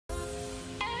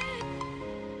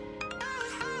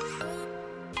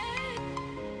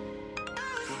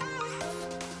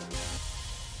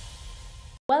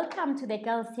Welcome to the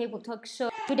Girls Table Talk Show.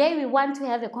 Today we want to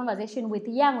have a conversation with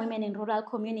young women in rural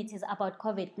communities about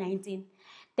COVID-19,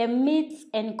 the myths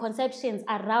and conceptions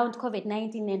around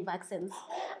COVID-19 and vaccines.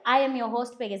 I am your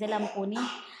host, Begezela Mpuni.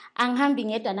 Angihambi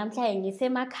ngedwa namhlanje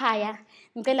ngisemakhaya.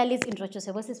 Ngicela lizi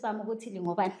introduce bosisifama ukuthi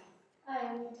lingobani. I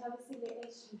am Tabisile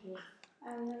HG.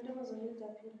 I'm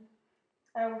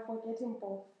I'm forgetting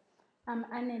both. I'm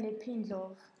Anele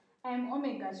Pindlov. I'm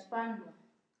Omega Spando.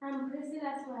 I'm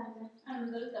Priscilla Swanda. I'm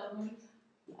Zelda Muntu.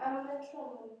 I'm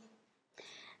Metro.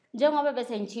 Njengoba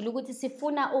bese ngitshila ukuthi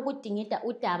sifuna ukudingida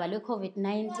udaba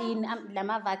lwe-COVID-19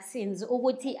 lama vaccines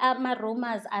ukuthi ama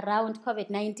rumors around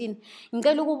COVID-19.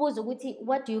 Ngicela ukubuza ukuthi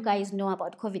what do you guys know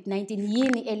about COVID-19?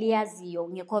 Yini eliyaziyo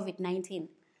nge-COVID-19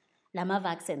 lama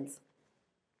vaccines?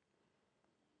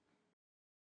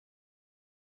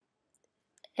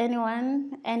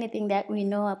 Anyone? Anything that we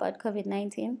know about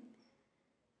COVID-19?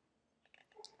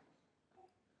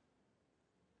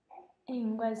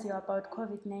 Engikwaziyo about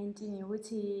COVID-19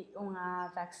 ukuthi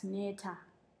ungavaccinate.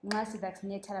 Nxa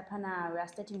si-vaccinate laphana we are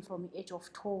starting from the age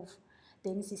of 12,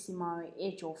 then sisima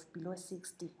age of below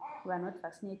 60. We are not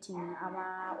vaccinating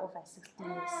our over 60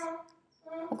 years.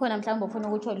 Ukhona mhlawumbe ufuna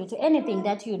ukutsho lutho anything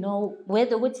that you know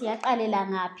whether ukuthi yaqalela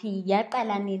ngaphi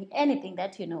yaqala nini, anything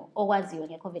that you know okwaziyo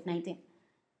nge-COVID-19?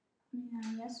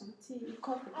 Mina yazi ukuthi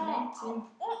i-COVID-19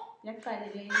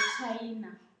 yaqalela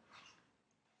eChina.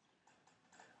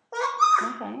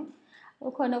 Okay.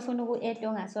 Ukhona ufuna uku-add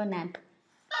ongasonani?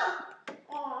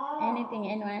 Anything,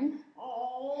 anyone?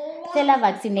 Sela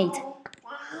vaccinate.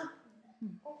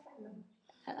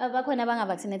 Abakhona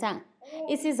abangavaccinatanga.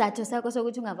 Isizathu sakho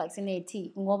sokuthi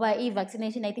ungavaccinate ngoba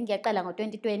i-vaccination I think yaqala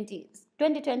ngo-2020.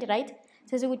 2020 right?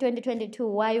 Sesiku-2022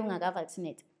 why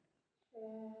ungaka-vaccinate?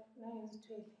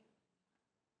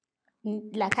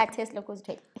 La khathesi lokho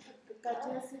uzithwele.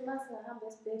 Khathesi masingahamba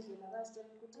esibhedlela basitshela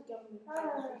ukuthi kuyafuneka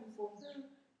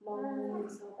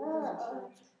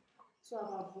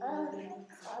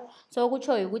so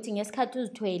kutshoyo ukuthi ngesikhathi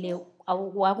uzithwele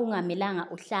wakungamelanga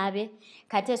uhlabe,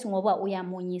 khathesi ngoba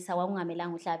uyamunyisa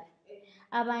wakungamelanga uhlabe.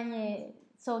 Abanye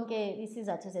sonke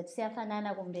isizathu sethu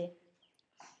siyafanana kumbe?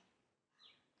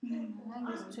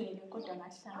 Ngangizithwele kodwa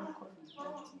ngahlaba i-COVID-19.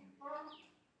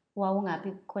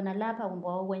 Wawungaphi khona lapha kumbe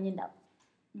wawukwenye indawo?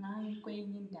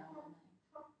 Ngakwenye indawo.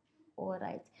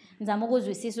 Alright. Ngizama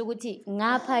ukuzwisisa ukuthi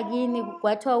ngapha kini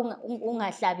kwathiwa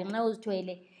ungahlabi nxa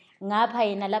uzithwele, ngapha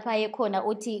yena lapha ekhona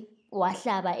uthi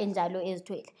wahlaba enjalo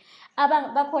ezithwele.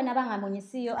 Bakhona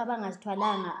abangamunyisiyo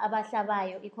abangazithwalanga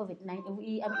abahlabayo i-COVID-19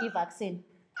 i-vaccine.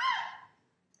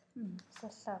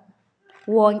 Sahlaba.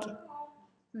 Wonke.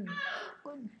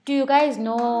 Do you guys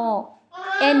know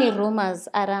any rumors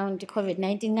around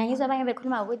COVID-19? Ngangizwa abanye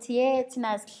bekhuluma ukuthi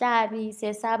thina sihlabi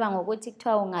sesaba ngokuthi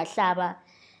kuthiwa ungahlaba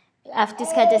after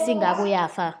isikhathi esingaka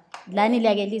uyafa. Lani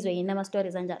liyake lizwe yini ama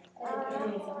stories anjalo?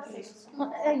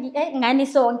 Ngani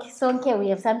sonke we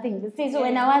have something. Sisi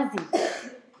wena wazi?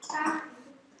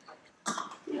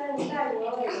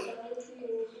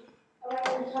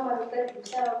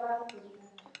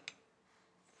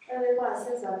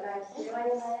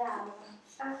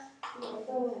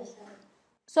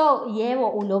 So yebo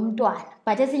ulomntwana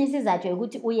but esinye isizathu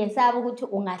ukuthi uyesaba ukuthi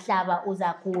ungahlaba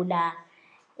uzagula.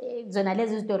 Zona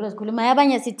lezi izitori ezikhuluma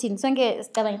abanye sithini sonke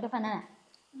sicabanga into efana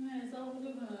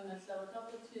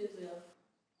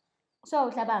so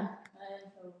uhlabanga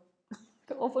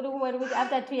ufuna ukubona ukuthi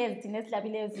after 2 years thina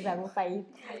esihlabileyo siza kufa yini?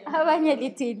 Abanye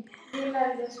lithini?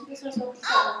 Mina nje sifiso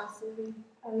sokuhlala ngasibi.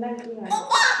 Anankinga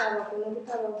ngokuhlaba khona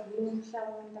ukuthi abavuni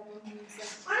umhlaba abantabamunyisa.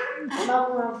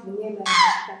 Bakungavunyelwa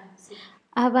ngokuhlaba.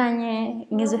 Abanye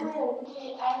ngizwe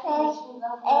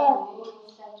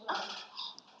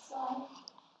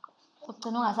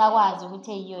ugcina ungasakwazi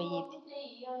ukuthi eyiyo yiphi.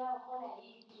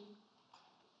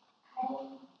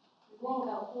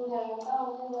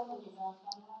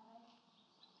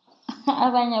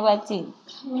 Abanye bathi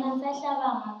mina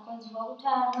ngisahlabanga because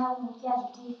kwakuthiwa nxa uyazi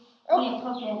ukuthi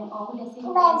une-problem or kulesifo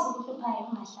esikuhluphayo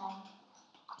ungahlabi.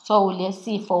 so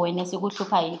ulesifo wena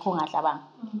esikuhlupha yikho ungahlabanga.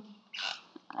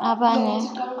 Abanye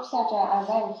ukuhlatshwa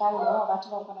azangihlali ngoba bathi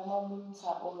bakhona nomunyisa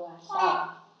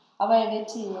ungahlaba. Abanye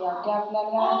bethi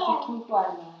kuyabulala afike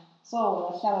umntwana so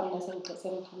ungahlaba mina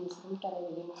semphumisa umntwana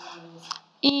ngemunyisa.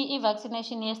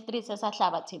 i-vaccination ye-3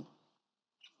 sesahlaba thina.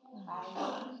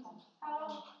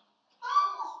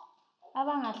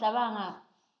 Abangahlabanga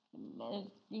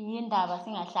yindaba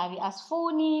singahlabi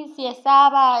asifuni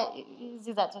siyesaba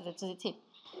izizathu zethu zithini?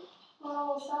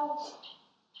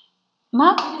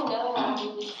 Ma?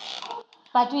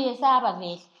 But uyesaba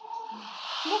vele.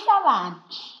 Lisabani?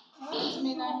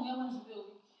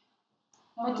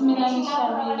 But mina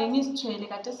ngihlabile ngizithwele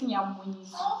kade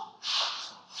singiyamunyisa.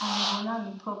 angibonanga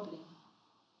i-problem.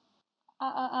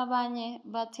 Abanye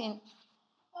bathini?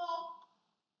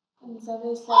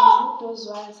 Ngisabe sihlala ku-dose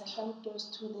 1, sahlala ku-dose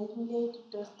 2, then kulate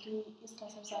u-dose 3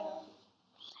 isikhathi samsana Afrika.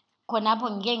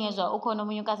 Khonapho ngike ngezwa ukhona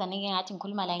omunye unkazana engike ngathi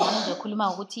ngikhuluma la ngizwe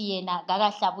ekhuluma ukuthi yena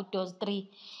ngakahlaba u-dose 3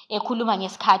 ekhuluma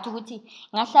ngesikhathi ukuthi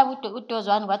ngahlaba u-dose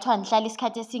 1 kwathiwa ngihlala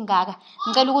isikhathi esingaka.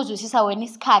 Ngicela ukuzwisisa wena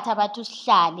isikhathi abathi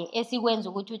usihlale esikwenza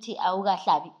ukuthi uthi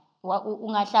awukahlabi.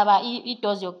 Ungahlaba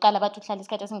i-dose yokuqala bathi uhlala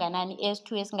isikhathi esinganani,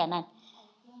 S2 esinganani?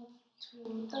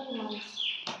 3 months.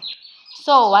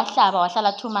 So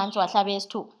wahlala 2 months wahlaba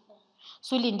S2.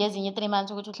 Sulinde ezinye 3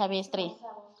 months ukuthi uhlabe S3.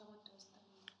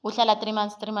 Uhlala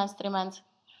 3 months.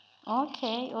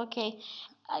 Okay.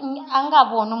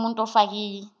 Angaboni umuntu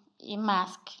ofake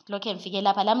i-mask lokho engifike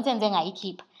lapha la msenze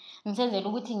ngayikhipha. Ngisenzela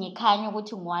ukuthi ngikhanye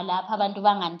ukuthi ngiwalapha abantu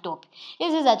bangantophi.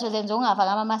 Izizathu zenza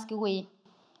ungafaka ama-mask kuyini?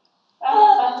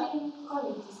 Bathi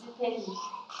i-COVID isiphelile.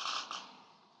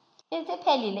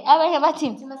 Isiphelile. Abanye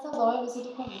bathini? Thina sazobe besithi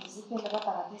i-COVID isiphelile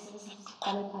kodwa kade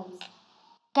siqale phansi.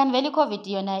 Kanti vele i-COVID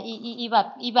yona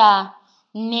iba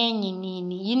nengi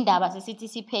nini yindaba sesithi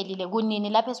siphelile kunini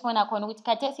lapho esibona khona ukuthi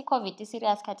khathesi i-COVID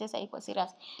serious khathesi ayikho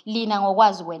serious. Lina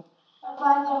ngokwazi wena.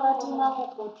 Abanye bathi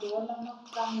makugodola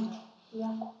makuqanda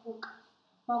iyakhuphuka.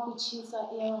 Makuchisa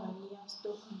iyangani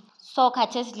iyastopha. So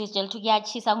khathesi lisitshela ukuthi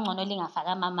kuyachisa kungcono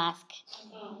lingafaka ama-mask.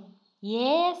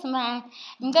 Yes man.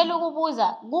 Ngicela ukubuza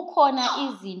kukhona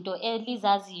izinto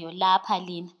elizaziyo lapha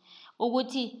lina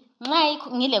ukuthi nxa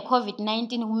ngile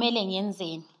COVID-19 kumele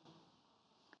ngenzeni?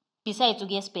 Besides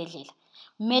ukuya esibhedlela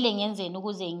kumele ngenzeni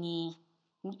ukuze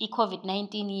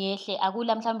i-COVID-19 yehle?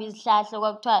 Akula mhlawumbe izihlahla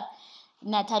okwakuthiwa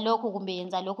natha lokhu kumbe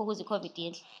yenza lokhu ukuze i-COVID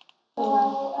yehle?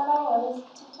 Abanye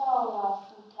babesithitha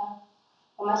ungafutha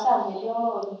amahlamvu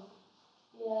elemoni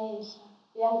iyayehla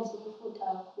iyandisa ukufutha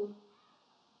kakhulu.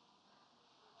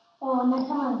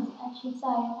 Natha amanzi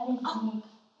ashisayo alezinika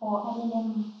or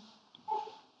alelemon.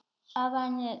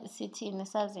 Abanye sithini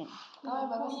sazini?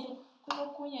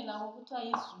 Kunokunye la okuthiwa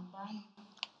izumbane.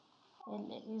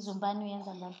 Izumbane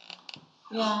uyenza njani?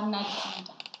 Uyanatha.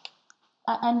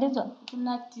 Andizwa.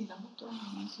 Ukunatha kutonga.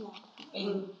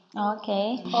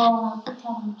 Okay. Ngafutha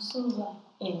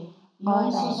ngomsuzwane.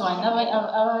 Umsuzwane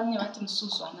abanye bathi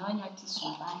umsuzwane abanye bathi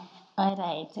izumbane.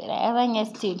 Alright. Abanye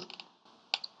sithini?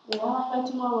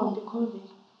 Bathi mawubambe i-COVID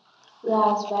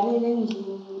uyazivalela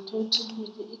endlini uthole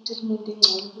i-treatment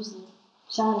engcono ukuze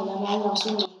uhlangane nabanye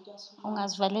awusungcono kuyasuka.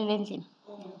 Ungazivalela endlini.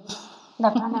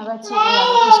 Laphana bathi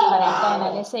uyakuzikhwarantayina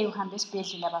lese uhambe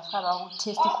esibhedlela bafika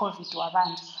bakuthesta i-COVID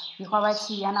wabanje. Yikho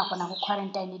abathi yana khona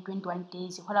ku-quarantine 21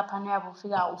 days. Yikho laphana uyabe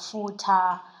ufika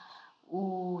ufutha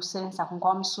usebenzisa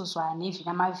ngokwamsuzwane even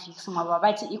ama-Vicks ngoba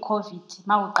bathi i-COVID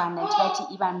mawuqanda bathi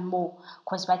iba more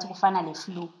because bathi kufana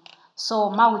le-flu.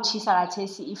 So mawuchisa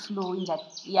khathesi i-flu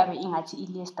iyabe ingathi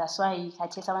i-less. That's why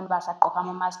khathesi abantu basagqoka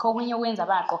ama-mask. Okunye okwenza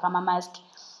bangagqoka ama-mask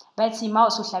bathi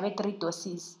mawusuhlabe 3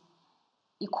 doses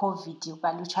i-COVID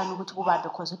kubalutshwana ukuthi kubambe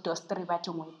because u-dose 3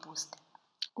 bathi nguyi-booster.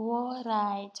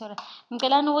 Alright.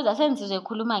 Ngicela ukuza senzizwe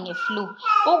ekhuluma nge-flu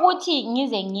ukuthi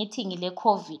ngize ngithi ngile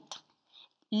COVID.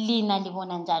 Lina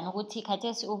libona njani ukuthi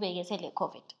khathesi ubeke sele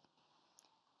COVID?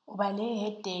 Uba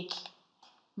le-headache,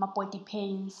 ama-body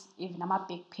pains, even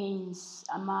ama-back pains,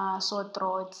 ama-sore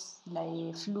throats,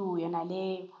 like flu yona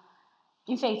leyo.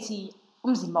 In fact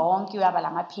umzimba wonke uyaba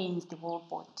lama-pains the whole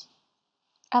body.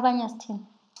 Abanye sithini?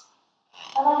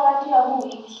 Abanye bathi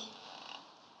uyakuweak.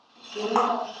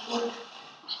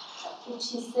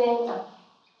 Uchiseka.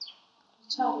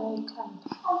 Utshaywa ikhanda.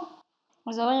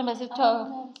 Uzabanye basithiwa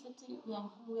Sithi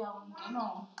uyangenwa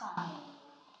ngumqando.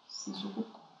 Sizwa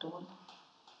ukugodola.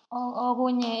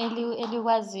 okunye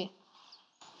elikwaziyo.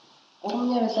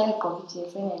 Omunye behlala egqoka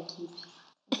ijezi engayikhiphi.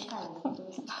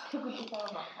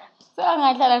 So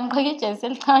angahlala ngigqoke ijezi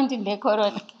elikhawunti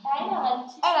le-corona.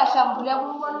 Engahlambuluka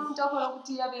kubona umuntu okhona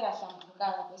ukuthi uyabe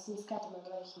engahlambulukanga kwesinye isikhathi noma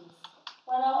ehlezi.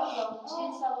 Wena uzwa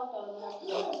ukuchisa kodwa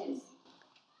ujezi.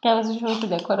 Kuyabe kusho ukuthi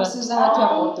le-corona. Usizwa ngathi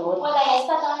uyagodola. Kodwa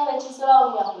ngesikhathi abanye bethisela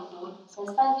uyagodola.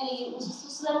 Ngesikhathi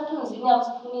ususela emthunzini yabe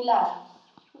usufuna ilala.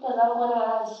 Into zami ubona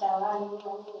ngazihlangani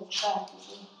ngesikhathi.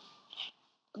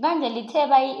 Manje lithe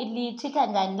li-treat-a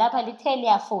njani lapha lithe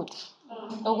liyafutha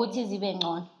ukuthi zibe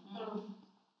ngcono.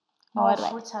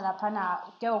 Mawufutha laphana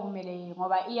kuyabe kumele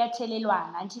ngoba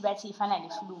iyathelelwana anti bathi ifana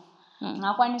le-flu.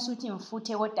 Ngakwanisa ukuthi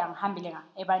ngifuthe kodwa ngihambele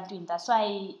ebantwini. That's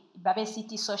why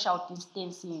babesithi social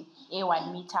distancing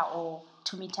 1 meter or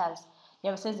 2 meters.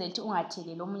 Yabe senzela ukuthi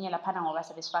ungatheleli omunye laphana ngoba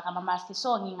sebesifaka ama-mask.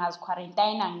 So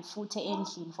ngingazikhwarantayina ngifuthe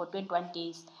endlini for 21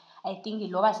 days. I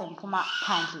think loba sengiphuma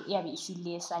phandle iyabe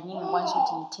isilesa ngeke ngikwazi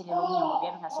ukuthi ngithelele omunye ngoba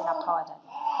iyabe ingasela power la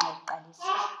ngayiqalisa.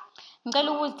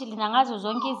 Ngicela ukuthi lina ngazo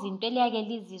zonke izinto eliyake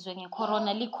lizizwe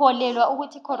ngecorona likholelwa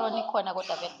ukuthi icorona ikhona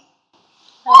kodwa vele.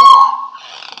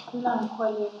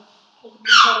 Ngikholelwa ukuthi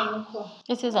icorona ikhona.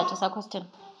 Isizathu sakho sithini?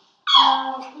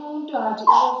 Umuntu angathi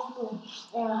ule-flu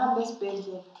engahamba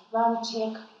esibhedlela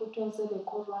bam-check-a ukuthi wenzele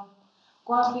corona.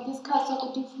 Kwafika isikhathi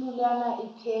sokuthi i-flu leyana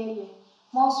iphele.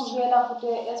 Uma usubuyela futhi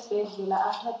esibhedlela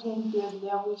after 10 days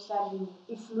liyabuya ihlalile,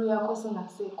 i-flu yakho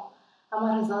singasekho.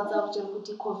 Ama-results akutshela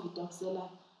ukuthi i-COVID awuselayo.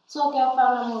 So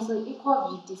kuyafana mose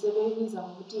i-COVID sebeyibiza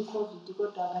ngokuthi i-COVID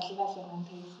kodwa kahle kahle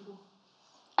ngante i-flu.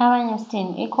 Abanye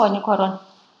sithini ikhona icorona?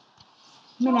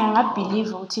 Mina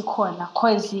ngingabhelieve ukuthi ikhona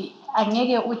cause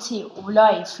angeke uthi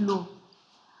ubulawa yi-flu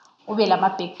ube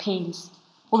lama-back pains,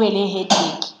 ube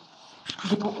le-headache,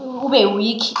 ube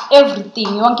weak,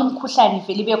 everything yonke imikhuhlane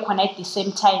vele ibe khona at the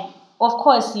same time. Of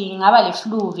course ngaba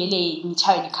le-flu vele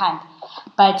ngitshaywe likhanda,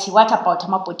 but what about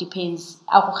ama-body pains?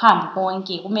 Akuhambi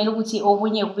konke, kumele ukuthi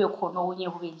okunye kube khona okunye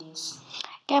kube less.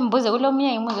 Ke mbuze kulo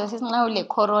munye imuzwa sithi nxa ule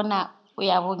corona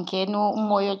uyabo ngena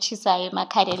umoya otshisayo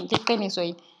emakhaleni liqiniso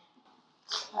yini?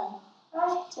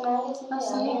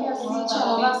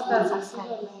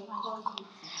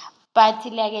 But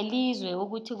liyake lizwe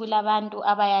ukuthi kulabantu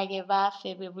abayake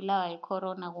bafe bebulawa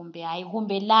yicorona kumbe hayi,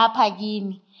 kumbe lapha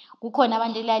kini kukhona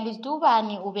abantu elalizithi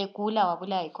ubani ubegula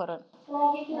wabulawa yicorona?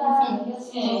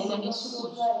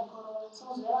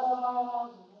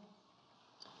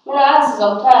 Mina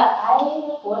ngazizwa kuthiwa hhayi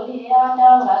ibholi yabantu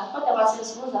abangaka kodwa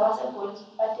masesibuza abasebholi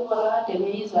bathi bona kade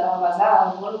beyizwa abazange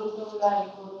ngibone umuntu obulawa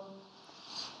yicorona.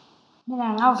 Mina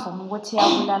ngavuma ukuthi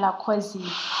iyabulala cause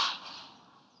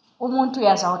umuntu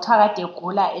uyazwa kuthiwa kade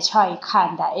egula etshaywa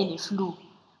yikhanda ele-flu,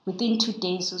 within 2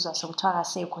 days uzwa sekuthiwa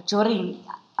kasekho during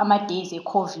ama-days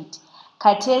e-COVID.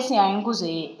 Khathesi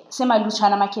ngikuze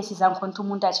semalutshwana ama-cases angikhona ukuthi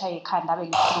umuntu atshaywe yikhanda abe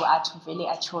le-flu athi vele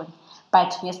atshone,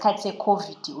 but ngesikhathi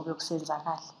se-COVID ube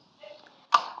kusenzakala.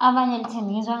 Abanye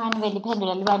lithini ngizwa ngani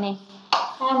beliphendula libaningi?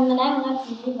 Mina nami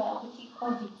ngabhiliva ukuthi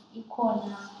i-COVID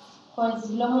ikhona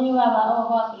because lo munye ubaba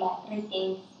owagula 3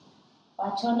 days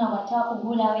watshona kwathiwa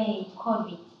ubulawe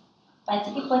yi-COVID, but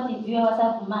i-body view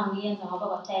wasavumanga uyenza ngoba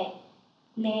kwathiwa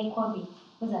le COVID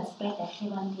uzaspreada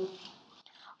ebantwini.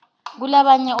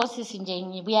 Kulabanye osisi nje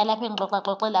ngibuya lapha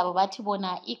engixoxaxoxe labo bathi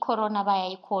bona icorona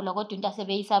bayayikholwa kodwa into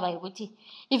asebeyisaba ukuthi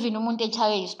even umuntu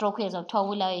etshaywe yi-stroke uyezwa kuthiwa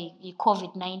ubulawe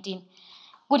yi-COVID-19.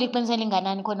 Kuliqiniso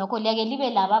elinganani khonokho? Liyake libe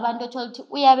labo abantu othola ukuthi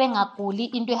uyabe engaguli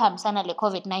into ehambisana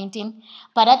le-COVID-19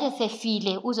 but athi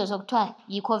sefile uzezwa kuthiwa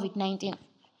yi-COVID-19.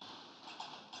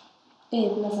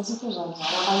 Mina sasifuzwa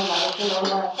njalo abanye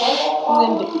balokhu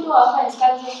umuntu wafa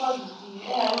isikhathi se-COVID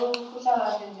umkhuhlane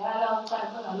kahle njalo uqala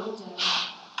khona lonjani.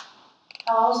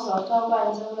 Awuzwa kuthiwa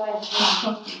ubani sebulawa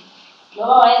yi-COVID.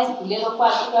 Noma wayezigulela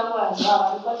okwakhe uyakwaziwa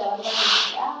abantu kodwa abantu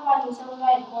bathi abantu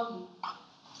sebulawa yi-COVID.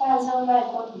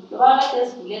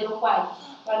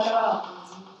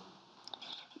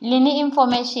 Lini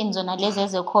information zona lezi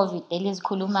eze-COVID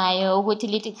elizikhulumayo ukuthi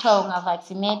lithi kuthiwa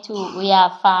ungavaccinate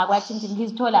uyafa kwathi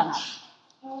lizithola ngaphi?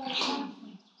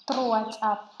 Through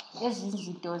WhatsApp. Ezinye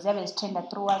izinto ziyabe zithenda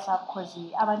through WhatsApp cause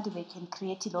abantu they can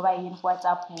create loba yini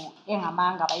ku-WhatsApp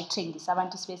engamanga bayithengisa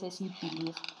abantu sibese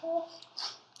siyibhiliva.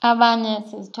 Abanye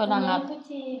sizithola ngaphi?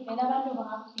 Ukuthi vele abantu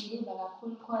bangakubhiliva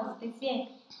kakhulu because besiye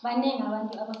baningi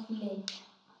abantu abafileyo,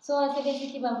 so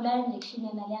sebesithi babulawa injection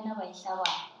naliyana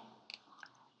abayihlabayo.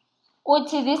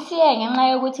 Uthi this year ngenxa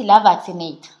yokuthi la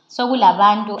vaccinate so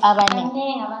kulabantu abaningi.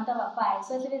 Baningi abantu abafayo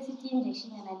so sebesithi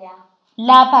injection naliyana.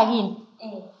 Lapha kini?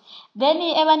 Then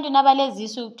ebantwini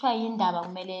abalezisu kuthiwa yindaba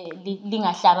kumele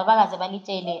lingahlaba bakaze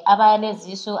balitshele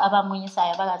abalezisu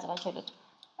abamunyisayo bakaze batsho lutho.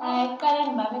 Kuqala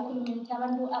ngiba bekhuluma ukuthi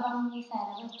abantu abamunyisayo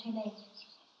abazithweleyo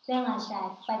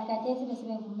bengahlabi, but khathesi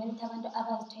besebevumela ukuthi abantu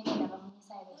abazithweleyo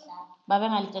abamunyisayo behlabe.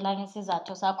 Babengalitshela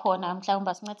isizathu sakhona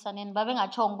mhlawumbe sincedisaneni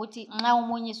babengatshongo ukuthi nxa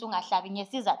umunyisa ungahlabi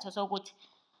ngesizathu sokuthi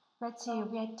bathi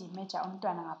kuyadimeja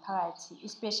umntwana ngaphakathi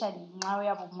especially nxa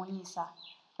uyabe umunyisa.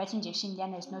 Bathi injection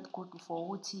liyana is not good for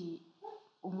ukuthi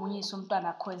umunyise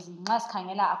umntwana cause nxa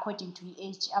sikhangela according to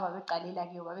i-age ababeqalela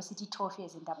kuyo babesithi 12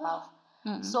 years and above.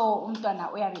 So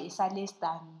umntwana uyabe isa less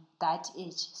than that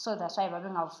age, so that's why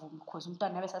babengavumi because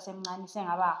umntwana yabe sasemncane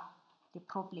sengaba the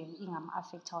problem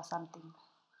ingam-affect or something.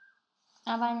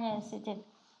 Abanye sithi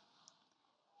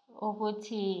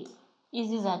ukuthi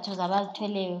izizathu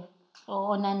zabazithweleyo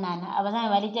onanana abazange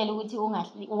balitshela ukuthi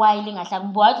why lingahlabi.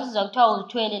 Mbuwathi sizwa kuthiwa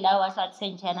uzithwele lawe wasathi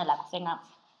sengitshayana lapha sengapha.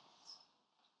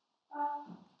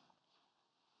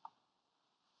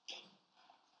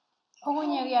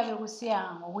 Okunye kuyabe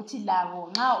kusiya ngokuthi labo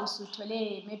nxa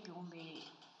usuthole maybe kumbe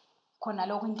khona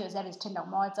lokho into ziyabe zithenda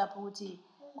kuma-WhatsApp ukuthi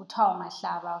kuthiwa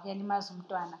ungahlaba kuyalimaza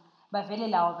umntwana. bavele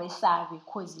lawo besabe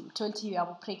because uthola ukuthi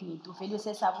uyabe pregnant uvele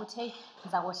usesaba ukuthi hey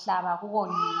ngizakohlaba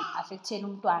kukongi-affecteni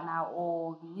umntwana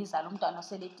or ngizala umntwana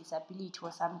osele-disability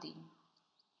or something.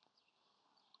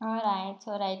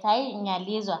 Alright. Hayi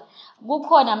ngiyalizwa.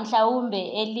 Kukhona mhlawumbe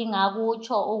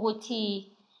elingakutsho ukuthi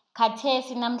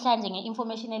khathesi namhlanje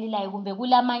nge-information elilayo kumbe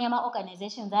kulamanye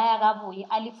ama-organizations ayakabuye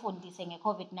alifundise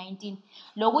nge-COVID-19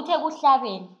 lokuthi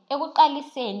ekuhlabeni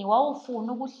ekuqaliseni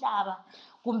wawufuna ukuhlaba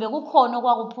kumbe kukhona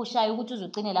okwakuphushayo ukuthi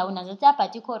uzugcine la unazo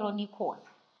but icorona ikhona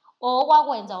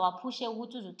okwakwenza waphushe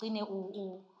ukuthi uzugcine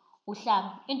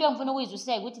uhlaba. Into engifuna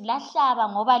ukuyizwisisa ukuthi lahlaba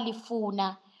ngoba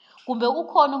lifuna kumbe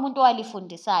ukhona umuntu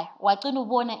owalifundisayo wagcina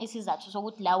ubona isizathu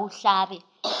sokuthi la uhlabe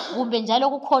kumbe njalo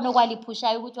kukhona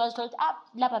okwaliphushayo ukuthi wazithola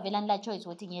ukuthi lapha vele anila choice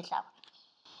ukuthi ngiyehlaba.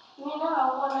 Mina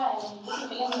ngawubona ukuthi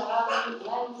vele ngihlaba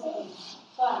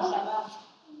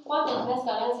kodwa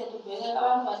nesigabeni sethu vele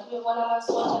abantu bathi bebona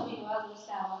amasosha kuyingazi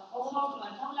uhlaba okumuntu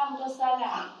bathawula umuntu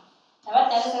osalayo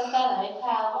nabadala sesisala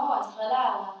ekhaya uma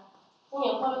wasiqalanga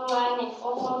ungekho omncane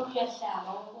omuntu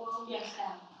uyahlaba omuntu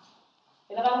uyahlaba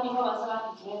vele abantu ingoba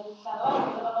sebagijimela ukuhlaba abantu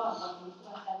vele babangakwazi ukuthi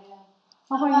bahlabelane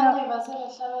abanye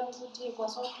basebehlabela ukuthi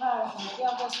kwasophanga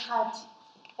kuya kwesikhathi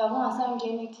yabe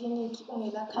ungasangena ekliniki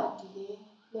ungelakhadi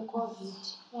le-COVID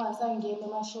ungasangena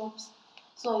ema-shops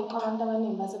so yikho abantu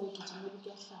abaningi basebegijimela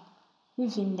ukuyahlaba.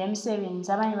 Even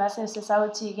themsebenzi abanye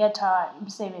basesawuthi kuyathiwa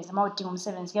umsebenzi uma udinga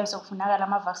umsebenzi kuyabe sekufunakala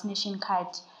ama-vaccination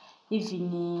card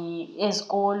even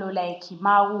ezikolo like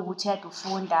ma kuwukuthi uyade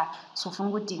ufunda sufuna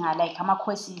ukudinga like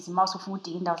ama-courses ma usufuna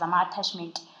ukudinga indawo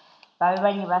zama-attachment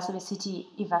abanye basebesithi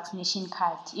i-vaccination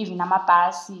card even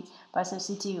amabhasi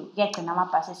basebesithi kuyagcina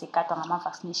amabhasi esegadwa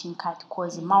ngama-vaccination card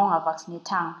because ma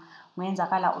ungavaccinatanga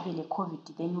kungenzakala ube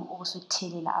le-COVID then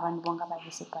ubusuthelela abantu bonke ababe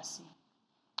besebhasini.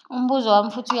 Umbuzo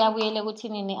wami futhi uyabuyele ukuthi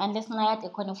nini unless nakade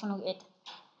khona ufuna uku-add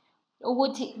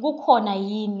ukuthi kukhona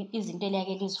yini izinto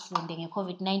eliyake lizifunde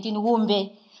nge-COVID-19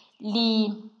 kumbe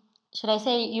should I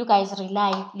say you guys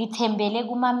lithembele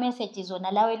kuma-messages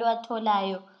wona lawo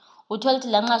eliwatholayo uthola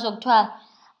ukuthi la nxa sokuthiwa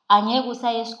angeke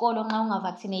usaye esikolo nxa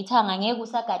ungavaccinatanga angeke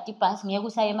usagada ibhasi ngeke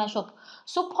usaye emashop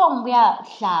suphonga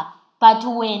uyahlaba but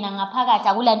wena ngaphakathi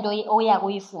akulanto oyake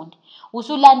uyifunde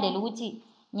usulandela ukuthi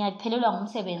ngiyaphelelwa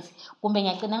ngumsebenzi kumbe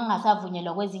ngiyagcina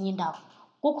ngingasavunyelwa kwezinye indawo.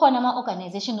 Kukhona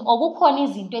ama-organization or kukhona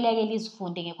izinto eliyake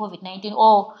lizifunde nge-COVID-19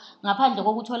 or ngaphandle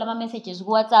kokuthola ama-messages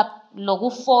ku-WhatsApp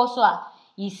lokufoswa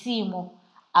yisimo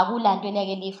akulanto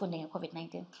eliyake liyifunde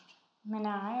nge-COVID-19?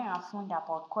 Mina ngake ngafunda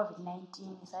about COVID-19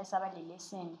 sayisaba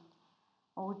le-lesson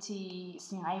ukuthi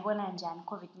singayibona njani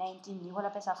COVID-19 yikho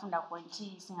lapho esafunda khona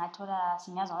ukuthi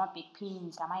singazwa ama-back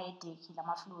pains ama-headache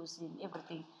lama-flus and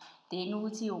everything then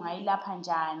ukuthi ungayilapha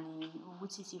njani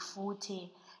ukuthi sifuthe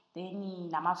then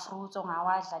nama-fruits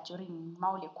ongawadla during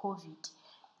ma ule-COVID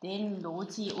then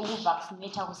lokuthi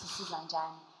ukuvaccinate kusisiza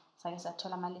njani sake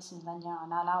sathola ama-lessons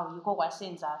anjenganalawo yikho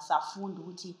kwasenza safunda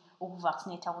ukuthi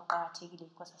ukuvaccinate kuqakathekile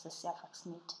because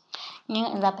sesiyavaccinate.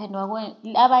 Ngizaphendula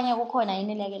abanye kukhona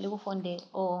yini eliyake likufunde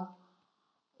or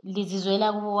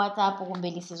lizizwela kubo-WhatsApp kumbe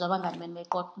lisizwa abangani benu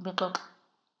bexoxa?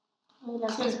 Mina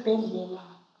sezibhedlela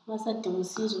basadinga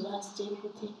usizo bayasitshela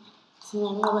ukuthi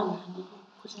singanqoba njani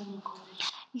umkhuhlane we-COVID.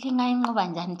 Lingayinqoba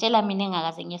njani? Tshela mina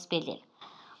engakaze ngiye esibhedlela.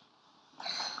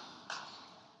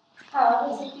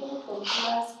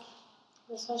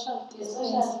 The-social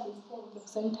distance,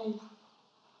 sanitize.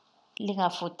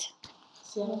 Lingafuthi.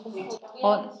 Siyafutha.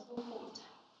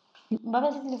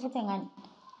 Babe sithi lifuthe ngani?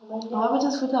 Ngoba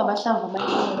bethi sifutha ngamahlamvu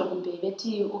amayelelo kumbe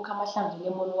bethi ukha amahlamvu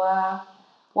elemon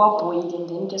wabhoyile and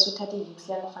then ke suthatha i-Vicks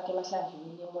ufake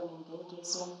emahlamvini elemon and then ke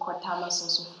sukhothama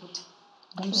sufutha.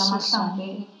 Lamahlamvu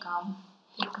egamu.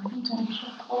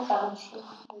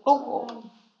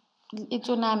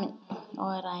 Itsunami.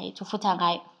 Alright, ufutha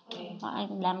ngayo.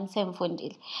 Lami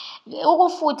semfundile.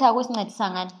 Ukufutha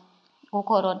kusincedisa ngani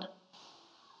ku-corona?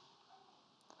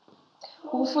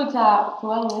 Ukufutha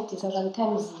kungancedisa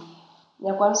sometimes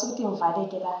ngiyakwanisa ukuthi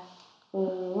ngivaleke la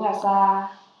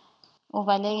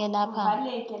Uvaleke lapha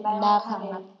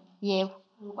yebo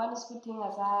ngikwanisa ukuthi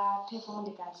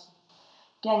ngingasaphefumuli kahle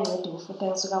kuyanceda ukufutha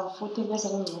ngisuka ngifuthe bese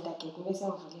kunginceda ke bese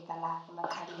ngivuleka la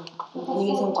emakhaleni then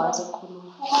bese ngikwazi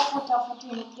ukukhuluma. Ukufutha futhi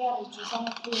kuya-reduce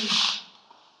ama-pain.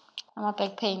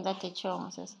 Ama-back pains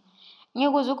adetshongo sesi.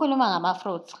 Ngikuze ukhuluma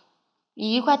ngama-fruits.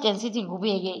 Yikho ade nisithi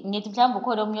ngikubuyeke ngithi mhlawumbe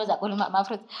ukhona omunye ozakhuluma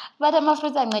ngama-fruits. But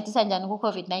ama-fruits ancedisa njani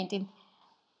ku-COVID-19?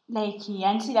 Like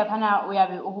yansi laphana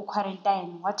uyabe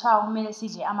uku-quarantine kwathiwa kumele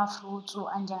sidle ama-fruits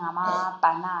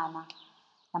anjengama-banana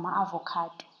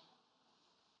nama-avocado.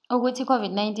 Ukuthi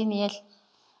i-COVID-19 yehle?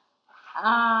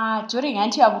 During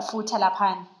yanti uyabufutha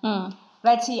laphana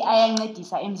bathi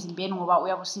ayancedisa emzimbeni ngoba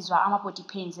uyabusizwa ama-body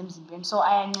pains emzimbeni, so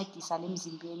ayancedisa le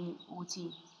mzimbeni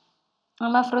ukuthi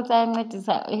Ama-fruits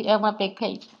ayancedisa ama-back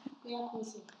pain.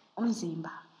 Kuyaphuzisa.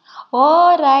 umzimba.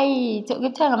 Oh right,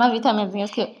 kuthiwa ngama-vitamins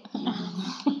ngesikhiwa.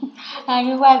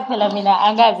 Angikwazi phela mina,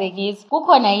 angaze ngizwe.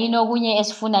 Kukhona yini okunye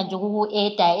esifuna nje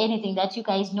ukuku-eda, anything that you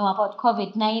guys know about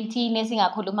COVID-19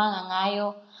 esingakhulumanga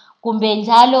ngayo? Kumbe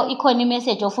njalo ikhona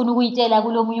imessage ofuna ukuyitshela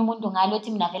kulo munye umuntu ngalo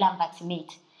othi mina vele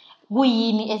am-vaccinate?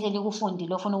 Kuyini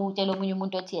eselikufundile ofuna ukutshela omunye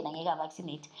umuntu othi yena ngeke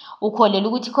a-vaccinate? Ukholela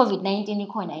ukuthi i-COVID-19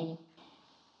 ikhona yini?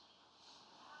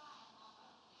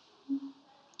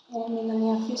 Mina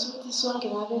ngiyafisa ukuthi sonke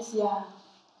ngabe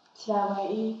siyahlaba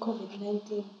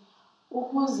i-COVID-19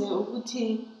 ukuze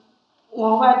ukuthi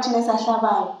ngoba thina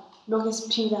esahlabayo lokhu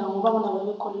esiphila ngoba bona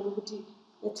babekholelwa ukuthi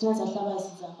thina esahlabayo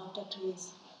sizafa after 2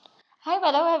 years. Hayi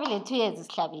bala wabile 2 years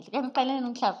sihlabile. Kanti qaleni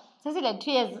umhlaba. Sesile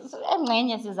 2 years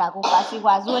engxenye sizakufa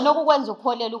sikwazi. Wena okukwenza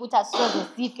ukholelwa ukuthi asisoze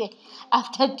sife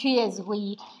after 2 years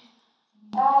kuyi.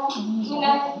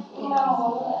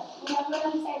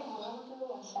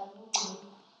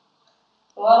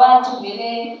 Ngoba bathi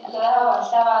vele laba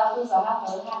bahlaba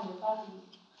kuzahamba behambe phambili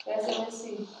bese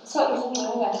besifa. So izingxenye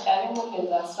ungahlabi emuntwini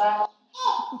zasifana.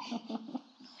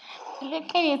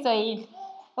 Liqiniso yini?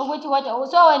 Ukuthi kodwa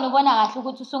so wena ubona kahle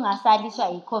ukuthi usungasaliswa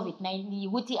yi-COVID-19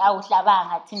 ukuthi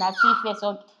awuhlabanga thina sife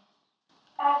sonke.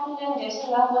 Into nje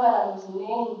singabona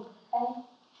ziningi.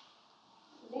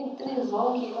 Zi-3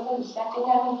 zonke ngoba zihlala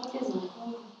enyameni futhi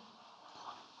ezinkulu.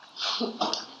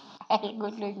 Hayi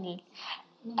kulungile.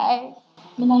 Hayi.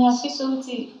 Mina ngiyafisa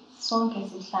ukuthi sonke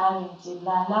sihlabe nje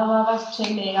laba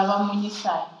abasithweleyo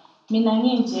abamunyisayo. Mina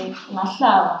nginje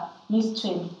ngahlaba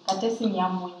ngizithwele kade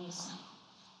sengiyamunyisa.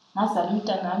 Ngazala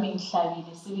umntana wami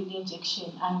ngihlabile civil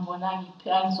injection, angizwanga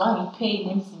ipain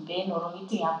emzimbeni or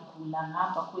ngithi ngiyagula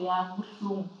ngapha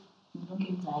kubuhlungu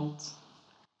looking right.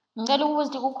 Ngicela ukubuza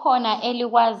ukuthi kukhona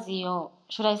elikwaziyo,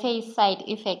 should I say side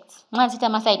effects? Nxa sithi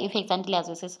ama-side effects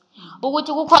antiliyazwisisa.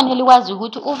 Ukuthi kukhona elikwaziyo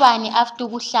ukuthi ubani after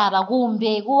ukuhlaba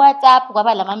kumbe ku-WhatsApp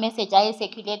kwaba lama-message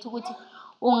aye-circulate ukuthi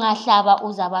ungahlaba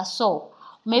uzaba so.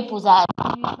 Maybe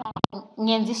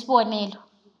ngenza isibonelo.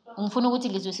 Ngifuna ukuthi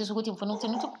lizwisise ukuthi ngifuna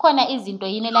ukuthi kukhona izinto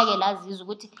yini elake lazizwa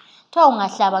ukuthi kuthiwa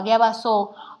ungahlaba kuyaba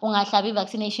so, ungahlaba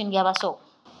i-vaccination kuyaba so.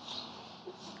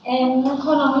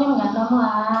 Kukhona omunye umngane wami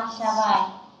ongahlabayo.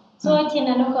 So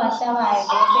thina lokho wahlabayo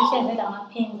bese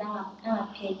ama-pains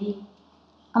angapheli.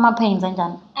 Ama-pains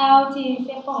anjani? Awuthi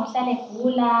sephongo uhlale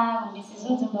egula kumbe sizwe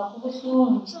umzimba wakho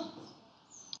ubuhlungu nje.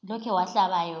 Lokho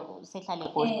wahlabayo sehlale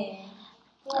egula.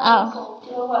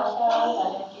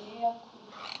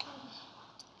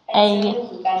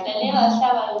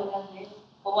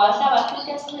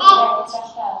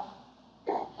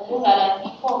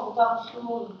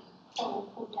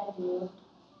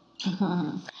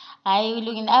 Hayi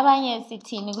kulungile, abanye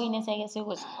sithini kuyini eseke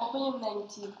sikuthi? Okunye mina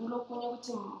ngithi kulokunye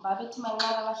ukuthi babethi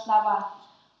mancane bahlaba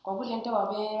kwakulento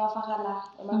babefaka la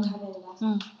emakhaleni la.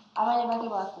 Abanye bake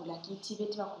bagula kithi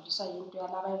bethi baguliswa yinto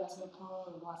yala, abanye basebephumula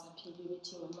ngokungasaphili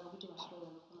bethi noma ukuthi bahlunga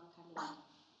lokho emakhaleni.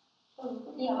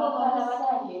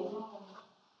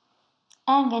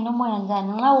 Angena umoya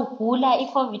njani nxa ugula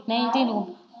i-COVID-19?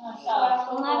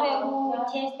 Ngabe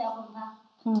u-testa kumba.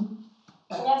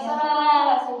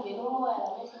 Ngiyasala sengena umoya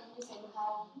lamehlo futhi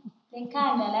sengikhala.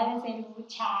 Lekhanda labe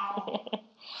selikubuthaka.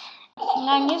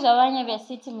 Ngangizwa abanye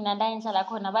besithi mina la engihlala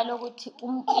khona balokuthi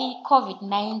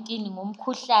i-COVID-19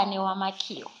 ngumkhuhlane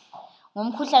wamakhiwa.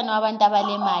 Ngumkhuhlane wabantu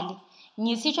abalemali.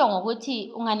 Ngisitsho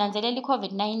ngokuthi ungananzelela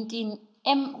i-COVID-19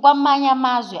 kwamanye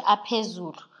amazwe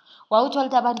aphezulu. Wawuthola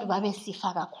ukuthi abantu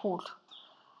babesifa kakhulu.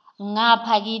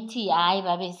 Ngapha kithi hayi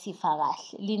babesifa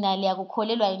kahle. Lina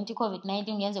liyakukholelwa yini ukuthi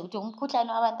i-COVID-19 ngenze ukuthi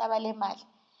umkhuhlane wabantu abalemali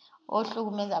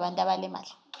ohlukumeza abantu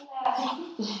abalemali?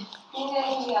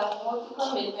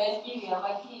 I-COVID-19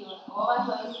 yamakhiwa ngoba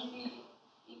abantu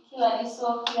ikhiwa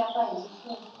lisofi lapha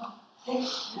ngiphupha.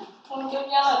 Umuntu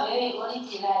omnyama vele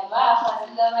original bafa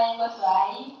abanye kodwa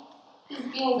hayi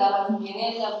izinkinga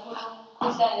zabazingeneli kakhulu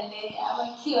umkhuhlane le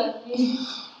amakhiwa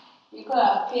yikho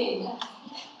yaphela.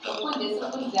 Lokudla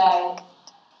esikudlayo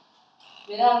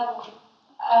vele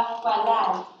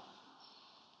akufanani.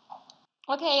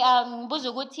 Okay, ngibuza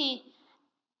ukuthi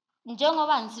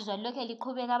njengoba ngisizwa lokho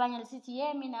liqhubeka abanye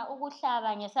lisithi mina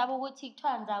ukuhlaba ngesaba ukuthi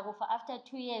kuthiwa ngizakufa after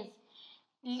 2 years.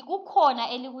 Kukhona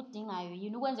elikudingayo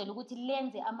yini ukwenzela ukuthi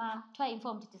lenze kuthiwa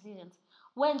informed decisions,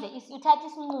 wenze uthathe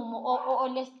isinqumo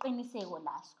olesiqiniseko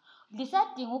laso?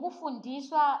 Lisadinga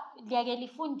ukufundiswa, liyake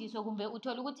lifundiswe kumbe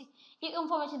uthole ukuthi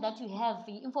i-information that you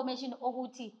have i-information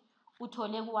ukuthi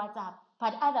uthole ku-WhatsApp,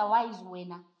 but otherwise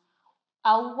wena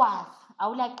awukwazi,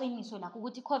 awulaqiniso lakho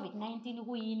ukuthi i-COVID-19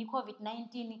 kuyini,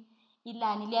 i-COVID-19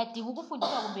 ilani liyadinga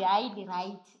ukufundiswa kumbe hayi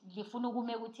li-right lifuna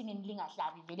ukume ukuthi nini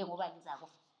lingahlabi vele ngoba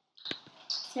lizakufa?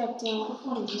 Siyadinga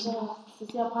ukufundiswa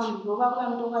sisiya phambili ngoba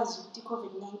kunabantu okwazi ukuthi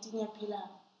i-COVID-19 iyaphela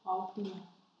ngawuphi.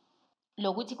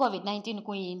 Lokuthi i-COVID-19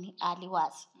 kuyini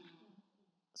aliwazi.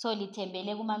 So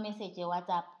lithembele kuma-message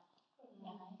e-WhatsApp.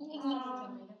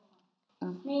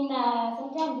 Mina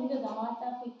sometimes into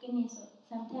zama-WhatsApp iqiniso,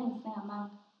 sometimes zingamanga.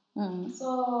 So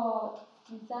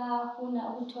sisafuna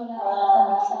ukuthola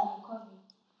information nge-COVID.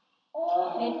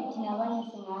 Maybe thina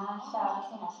abanye singahlaba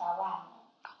singahlabanga.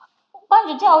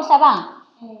 Manje uthe awuhlabanga?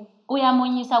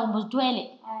 Uyamunyisa kumbe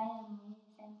uzithwele?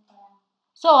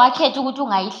 So wakhetha ukuthi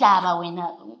ungayihlaba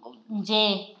wena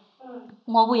nje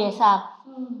ngoba uyesaba.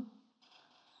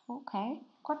 Okay.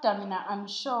 Kodwa mina I'm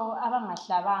sure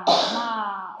abangahlabanga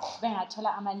ma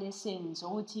bengathola ama-lessons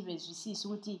ukuthi bezwisise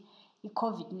ukuthi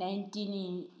i-COVID-19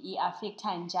 i-affect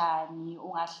kanjani,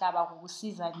 ungahlaba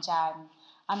kukusiza njani.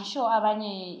 I'm sure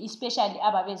abanye especially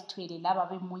ababezithwele laba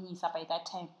bemunyisa by that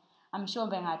time. I'm sure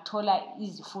bengathola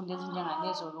izifundo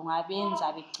ezinjengalezo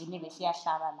lungabenza begcine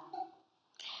besiyahlaba la.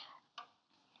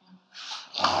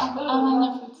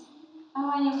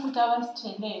 Abanye futhi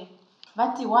abasithweleyo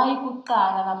bathi why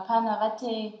kuqala laphana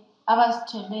bathe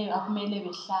abasithweleyo akumele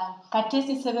behlabe.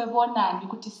 Khathesi sebebonani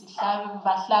ukuthi sihlabe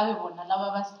bahlabe bona laba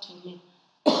abasithweleyo.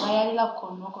 Bayalela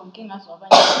khona lokho inkinga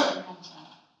zobanye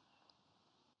kanjani.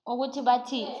 Ukuthi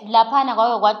bathi laphana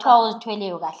kwawe kwathiwa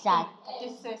uzithweleyo kahlali.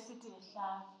 Khathesi sesithi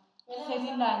behlabe.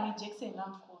 Selilani nje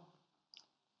kusengakhona.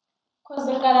 Cause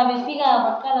beqala befika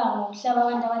baqala ngokuhlaba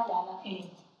abantu abadala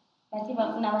first. Bathi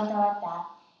bafuna abantu abadala.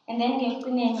 And then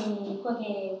ngekugcineni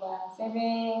yikho-ke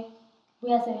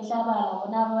buya sebehlaba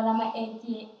bona abalama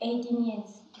 18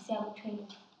 years isiyakuthwele.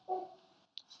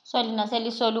 So lina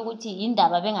selisola ukuthi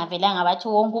yindaba bengavelanga bathi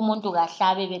wonke umuntu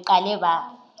kahlabe beqale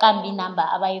baqamba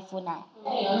inamba abayifunayo.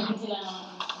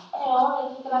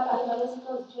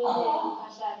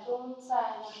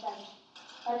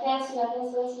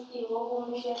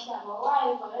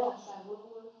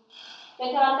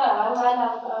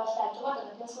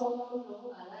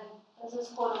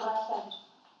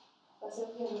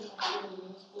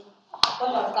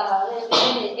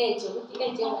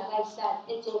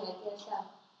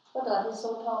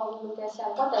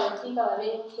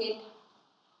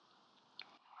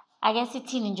 Ake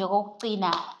sithini nje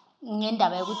kokugcina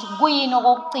ngendaba yokuthi kuyini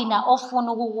okugcina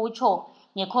ofuna ukukutsho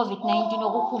nge-COVID-19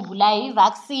 okukhumbulayo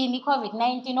i-vaccine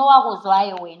i-COVID-19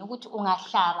 owakuzwayo wena ukuthi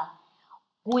ungahlaba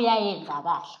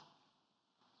kuyayenzakala?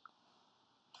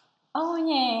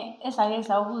 Okunye esake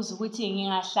sawubuza ukuthi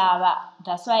ngingahlaba,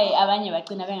 that's why abanye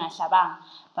bagcina bengahlabanga.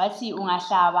 Bathi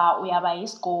ungahlaba uyaba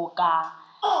yisigoga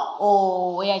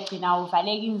or uyagcina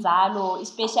uvaleka inzalo,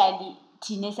 especially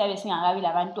thina esiyabe singakabi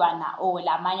labantwana or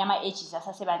lamanye ama-ages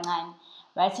asasebancane.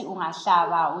 Bathi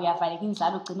ungahlaba uyavaleka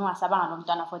inzalo ugcina ungasabanga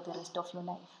nomntwana for the rest of your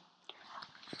life.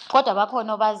 Kodwa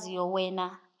bakhona obaziyo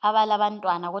wena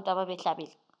abalabantwana kodwa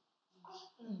babehlabile?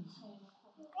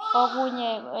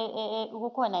 Okunye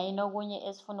kukhona yini okunye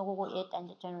esifuna ukuku-add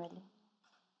nje generally?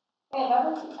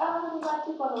 Abantu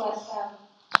bathi khona ungahlaba.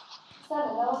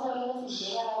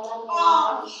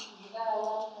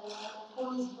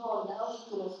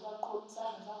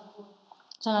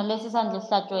 Sona lesi isandla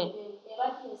esihlatshwe.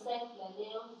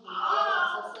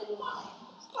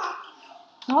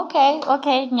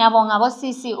 Okay, ngiyabonga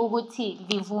bosisi ukuthi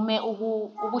livume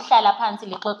ukuhlala phansi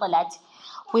lixoxe lathi.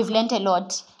 We've learned a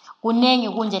lot. Kunengi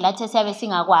kunje lathi siyabe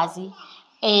singakwazi.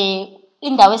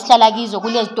 Indawo esihlala kizo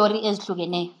kule story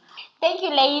ezihlukeneyo. Thank you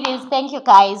ladies, thank you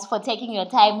guys for taking your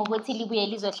time ukuthi libuye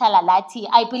lizohlala lathi.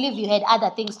 I believe you had other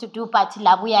things to do but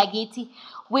labuya kithi.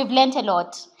 We've learned a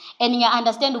lot. And I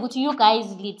understand ukuthi you guys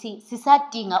lithi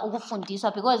sisadinga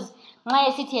ukufundiswa because nxa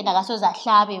esithi yena kasoze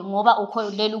ahlabe ngoba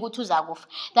ukholelwa ukuthi uzakufa.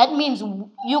 That means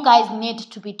you guys need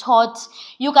to be taught.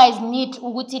 You guys need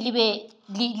ukuthi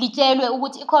litshelwe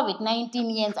ukuthi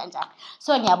i-COVID-19 yenza njani.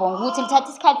 So ngiyabonga ukuthi lithatha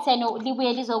isikhathi senu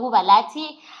libuye lizokuba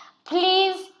lathi.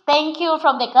 Please, thank you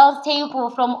from the girls table,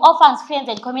 from Orphans, Friends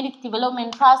and Community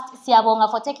Development Trust, Siyabonga,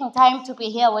 for taking time to be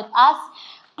here with us.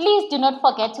 Please do not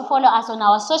forget to follow us on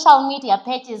our social media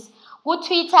pages,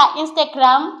 Twitter,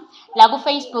 Instagram,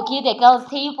 Facebook, the girls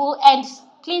table, and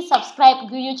please subscribe to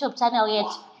the YouTube channel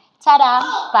yet. Tada,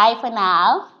 bye for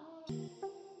now.